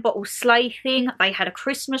wine bottle sleigh thing. They had a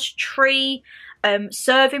Christmas tree,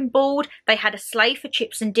 serving board. They had a sleigh for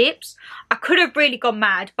chips and dips. I could have really gone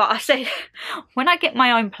mad, but I said, when I get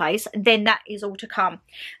my own place, then that is all to come.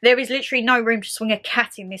 There is literally no room to swing a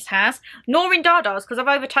cat in this house, nor in Dada's, because I've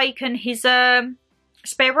overtaken his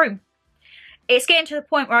spare room. It's getting to the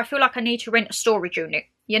point where I feel like I need to rent a storage unit.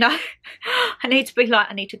 You know, I need to be like,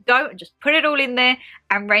 I need to go and just put it all in there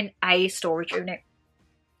and rent a storage unit.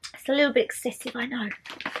 It's a little bit excessive, I know.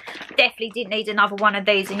 Definitely didn't need another one of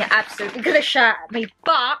these and you're absolutely going to shout at me.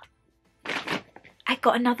 But I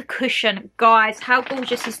got another cushion. Guys, how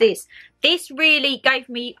gorgeous is this? This really gave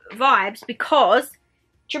me vibes because,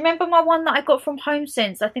 do you remember my one that I got from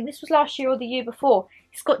HomeSense? I think this was last year or the year before.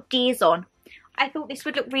 It's got deers on. I thought this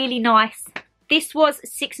would look really nice. This was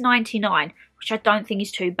 $6.99, which I don't think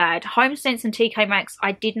is too bad. HomeSense and TK Maxx,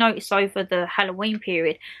 I did notice over the Halloween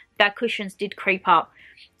period, their cushions did creep up.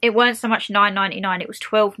 It weren't so much $9.99, it was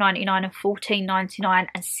 $12.99 and $14.99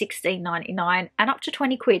 and $16.99 and up to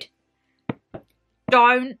 20 quid.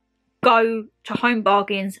 Don't go to Home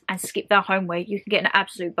Bargains and skip their homeware. You can get an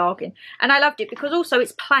absolute bargain. And I loved it because also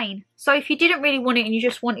it's plain. So if you didn't really want it and you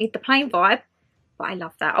just wanted the plain vibe, but I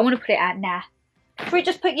love that. I want to put it out now. Should we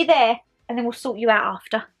just put you there? And then we'll sort you out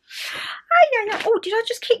after. Oh, did I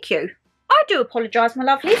just kick you? I do apologise, my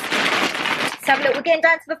lovelies. Let's have a look. We're getting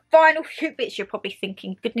down to the final few bits. You're probably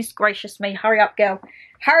thinking, goodness gracious me, hurry up, girl.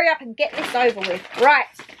 Hurry up and get this over with. Right,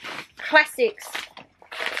 classics.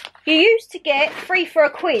 You used to get 3 for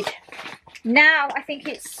 £1. Now I think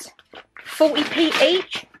it's 40p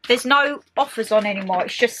each. There's no offers on anymore.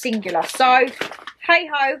 It's just singular. So, hey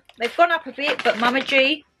ho, they've gone up a bit, but Mama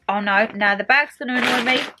G, oh no, now the bag's going to annoy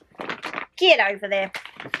me. Get over there.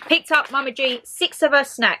 Picked up Mama G 6 of her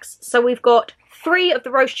snacks. So we've got 3 of the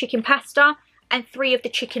roast chicken pasta and 3 of the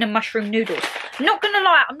chicken and mushroom noodles. Not gonna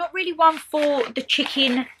lie, I'm not really one for the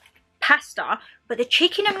chicken pasta, but the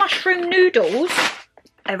chicken and mushroom noodles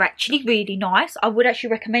are actually really nice. I would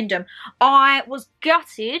actually recommend them. I was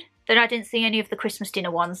gutted that I didn't see any of the Christmas dinner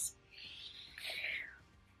ones.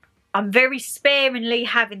 I'm very sparingly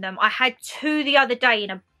having them. I had 2 the other day in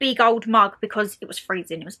a big old mug because it was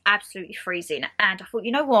freezing. It was absolutely freezing. And I thought,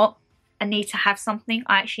 you know what? I need to have something.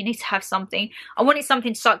 I actually need to have something. I wanted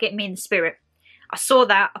something to start getting me in the spirit. I saw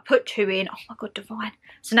that. I put 2 in. Oh my God, divine.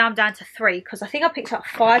 So now I'm down to 3 because I think I picked up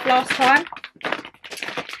 5 last time.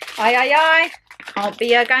 Aye. Can't be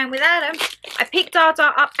going without them. I picked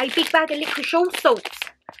Dada up a big bag of licorice all sorts.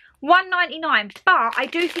 $1.99. But I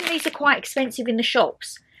do think these are quite expensive in the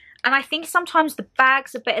shops. And I think sometimes the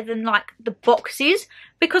bags are better than like the boxes.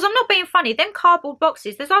 Because I'm not being funny, them cardboard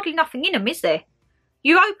boxes, there's hardly nothing in them, is there?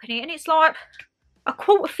 You open it and it's like a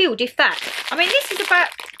quarter filled, if that. I mean, this is about,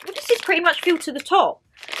 well, this is pretty much filled to the top.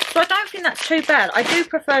 So I don't think that's too bad. I do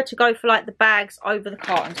prefer to go for like the bags over the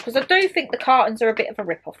cartons. Because I do think the cartons are a bit of a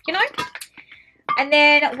rip-off, you know? And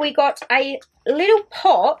then we got a little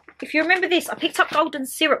pot. If you remember this, I picked up golden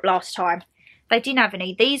syrup last time. They didn't have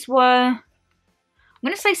any. These were, I'm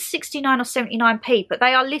going to say 69 or 79p, but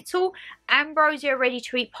they are little Ambrosia ready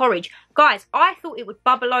to eat porridge. Guys, I thought it would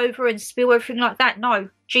bubble over and spill everything like that. No,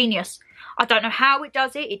 genius. I don't know how it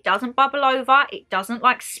does it. It doesn't bubble over. It doesn't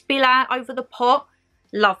like spill out over the pot.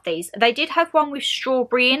 Love these. They did have one with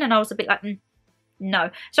strawberry in and I was a bit like, no.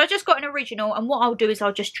 So I just got an original, and what I'll do is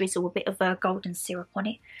I'll just drizzle a bit of golden syrup on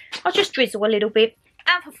it. I'll just drizzle a little bit.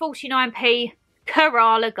 And for 49p,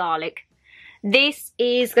 Kerala garlic. This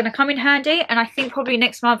is going to come in handy, and I think probably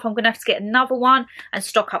next month I'm going to have to get another one and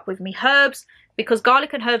stock up with me herbs, because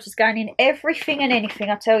garlic and herbs is going in everything and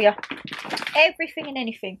anything, I tell you. Everything and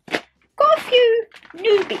anything. Got a few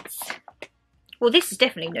new bits. Well, this is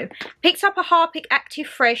definitely new. Picked up a Harpic Active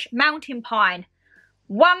Fresh Mountain Pine.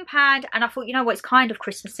 £1, and I thought, you know what, it's kind of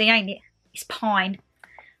Christmassy, ain't it? It's pine.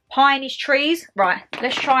 Pine is trees. Right,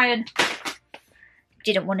 let's try and...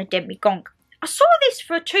 Didn't want to dent me gonk. I saw this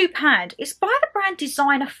for £2. It's by the brand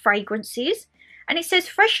Designer Fragrances, and it says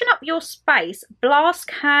freshen up your space, blast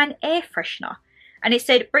can air freshener. And it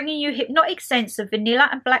said bringing you hypnotic scents of vanilla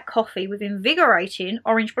and black coffee with invigorating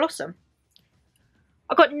orange blossom.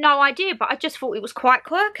 I got no idea, but I just thought it was quite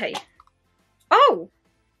quirky. Oh,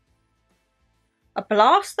 a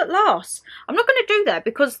blast that lasts. I'm not going to do that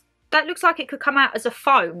because that looks like it could come out as a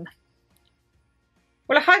foam.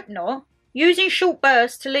 Well, I hope not. Using short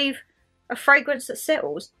bursts to leave a fragrance that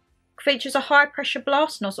settles. Features a high pressure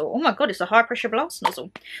blast nozzle. Oh my god, it's a high pressure blast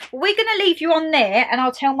nozzle. Well, we're going to leave you on there, and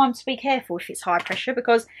I'll tell Mum to be careful if it's high pressure,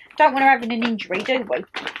 because don't want her having an injury, do we?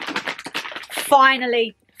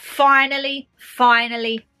 Finally,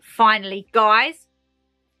 guys.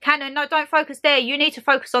 Canon, no, don't focus there. You need to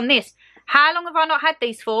focus on this. How long have I not had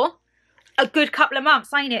these for? A good couple of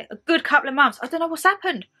months, ain't it? A good couple of months. I don't know what's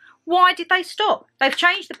happened. Why did they stop? They've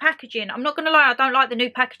changed the packaging. I'm not going to lie, I don't like the new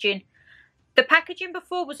packaging. The packaging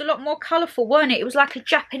before was a lot more colourful, weren't it? It was like a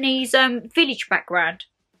Japanese village background.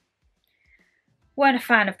 Weren't a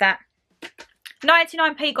fan of that.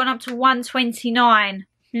 99p gone up to 129.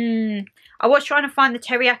 I was trying to find the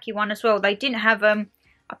teriyaki one as well. They didn't have I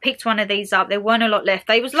picked one of these up. There weren't a lot left.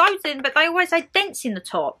 They was loads in, but they always had dents in the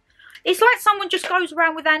top. It's like someone just goes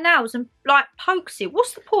around with their nails and like pokes it.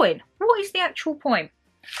 What's the point? What is the actual point?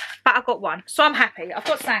 But I got one, so I'm happy. I've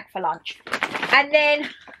got snack for lunch. And then,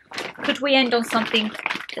 could we end on something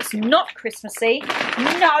that's not Christmassy?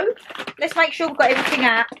 No. Let's make sure we've got everything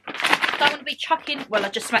out. Don't want to be chucking, well, I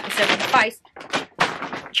just smacked myself in the face.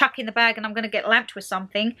 Chucking the bag and I'm going to get lamped with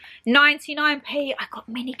something. 99p, I got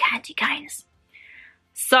mini candy canes.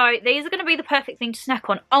 So these are going to be the perfect thing to snack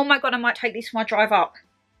on. Oh my god, I might take these for my drive up.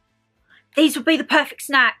 These would be the perfect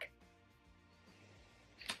snack.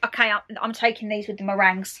 Okay, I'm taking these with the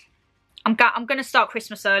meringues. I'm going to start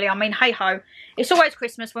Christmas early. I mean, hey ho. It's always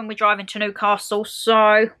Christmas when we're driving to Newcastle,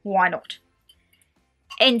 so why not?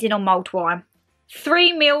 Ending on mulled wine.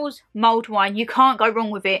 3 meals, mulled wine. You can't go wrong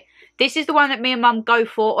with it. This is the one that me and Mum go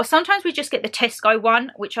for. Or sometimes we just get the Tesco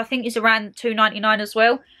one, which I think is around £2.99 as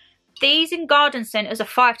well. These in garden centres are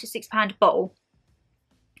 £5 to £6 a bottle.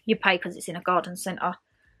 You pay because it's in a garden centre.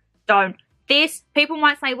 Don't. This, people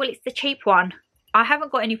might say, well, it's the cheap one. I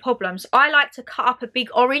haven't got any problems. I like to cut up a big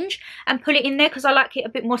orange and put it in there because I like it a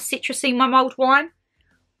bit more citrusy, my mulled wine.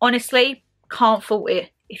 Honestly, can't fault it.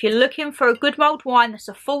 If you're looking for a good mulled wine that's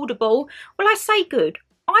affordable, well, I say good.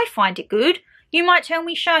 I find it good. You might tell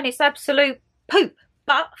me, Shan, it's absolute poop.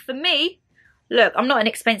 But for me, look, I'm not an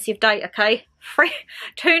expensive date, okay?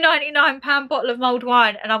 £2.99 bottle of mulled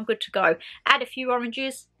wine and I'm good to go. Add a few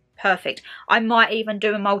oranges, perfect. I might even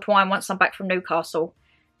do a mulled wine once I'm back from Newcastle.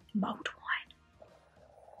 Mulled wine.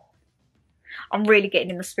 I'm really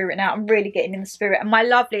getting in the spirit now. I'm really getting in the spirit. And my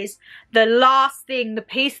lovelies, the last thing, the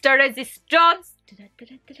piece de resistance.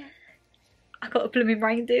 I got a blooming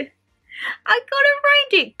reindeer. I got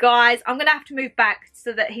a reindeer. Guys, I'm going to have to move back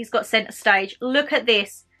so that he's got centre stage. Look at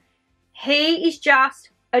this. He is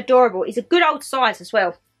just adorable. He's a good old size as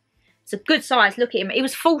well. It's a good size. Look at him. It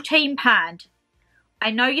was £14.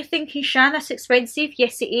 I know you're thinking, Shan, that's expensive.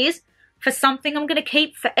 Yes, it is. For something I'm going to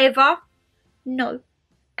keep forever. No.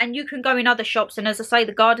 And you can go in other shops, and as I say,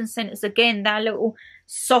 the garden centres, again, they're little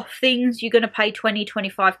soft things. You're going to pay 20,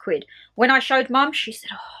 25 quid. When I showed Mum, she said,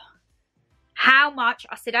 oh, how much?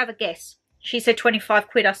 I said, have a guess. She said 25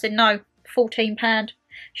 quid. I said, no, £14.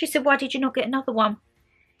 She said, why did you not get another one?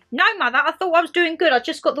 No, Mother, I thought I was doing good. I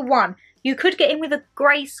just got the one. You could get in with a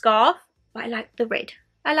grey scarf, but I like the red.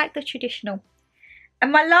 I like the traditional.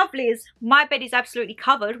 And my lovelies, my bed is absolutely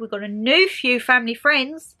covered. We've got a new few family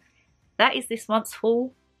friends. That is this month's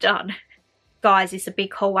haul done. Guys, it's a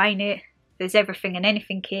big haul, ain't it? There's everything and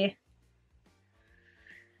anything here.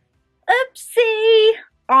 Oopsie!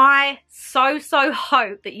 I so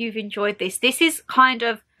hope that you've enjoyed this. This is kind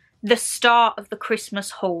of the start of the Christmas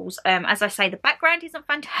hauls. As I say, the background isn't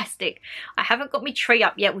fantastic. I haven't got my tree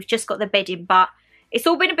up yet. We've just got the bedding, but it's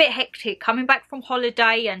all been a bit hectic coming back from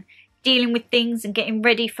holiday and dealing with things and getting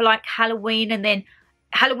ready for like Halloween, and then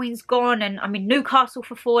Halloween's gone and I'm in Newcastle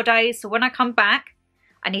for 4 days. So when I come back,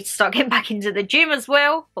 I need to start getting back into the gym as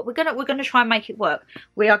well. But we're gonna try and make it work.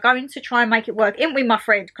 We are going to try and make it work, ain't we, my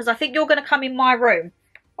friend? Because I think you're gonna come in my room.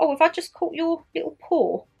 Oh, have I just caught your little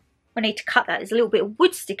paw? I need to cut that. There's a little bit of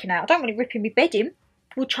wood sticking out. I don't want it ripping my bed in.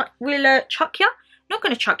 We'll chuck you. Not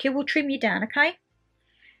gonna chuck you. We'll trim you down, okay?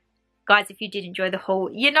 Guys, if you did enjoy the haul,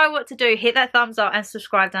 you know what to do. Hit that thumbs up and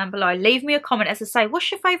subscribe down below. Leave me a comment, as I say,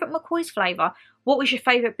 what's your favourite McCoy's flavour? What was your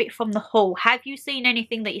favourite bit from the haul? Have you seen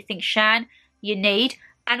anything that you think, Shan, you need?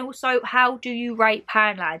 And also, how do you rate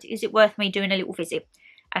Poundland? Is it worth me doing a little visit?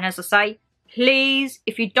 And as I say, please,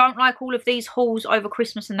 if you don't like all of these hauls over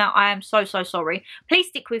Christmas and that, I am so sorry. Please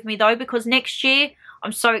stick with me though, because next year,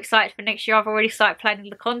 I'm so excited for next year. I've already started planning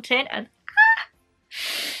the content and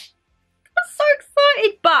I'm so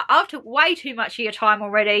excited. But I've took way too much of your time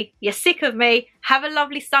already. You're sick of me. Have a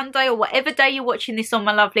lovely Sunday or whatever day you're watching this on,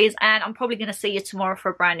 my lovelies. And I'm probably going to see you tomorrow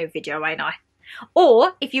for a brand new video, ain't I?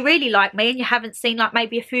 Or if you really like me and you haven't seen like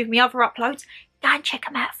maybe a few of my other uploads, go and check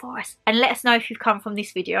them out for us. And let us know if you've come from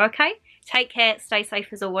this video, okay? Take care, stay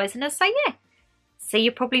safe as always. And as I say, yeah, see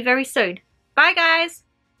you probably very soon. Bye, guys.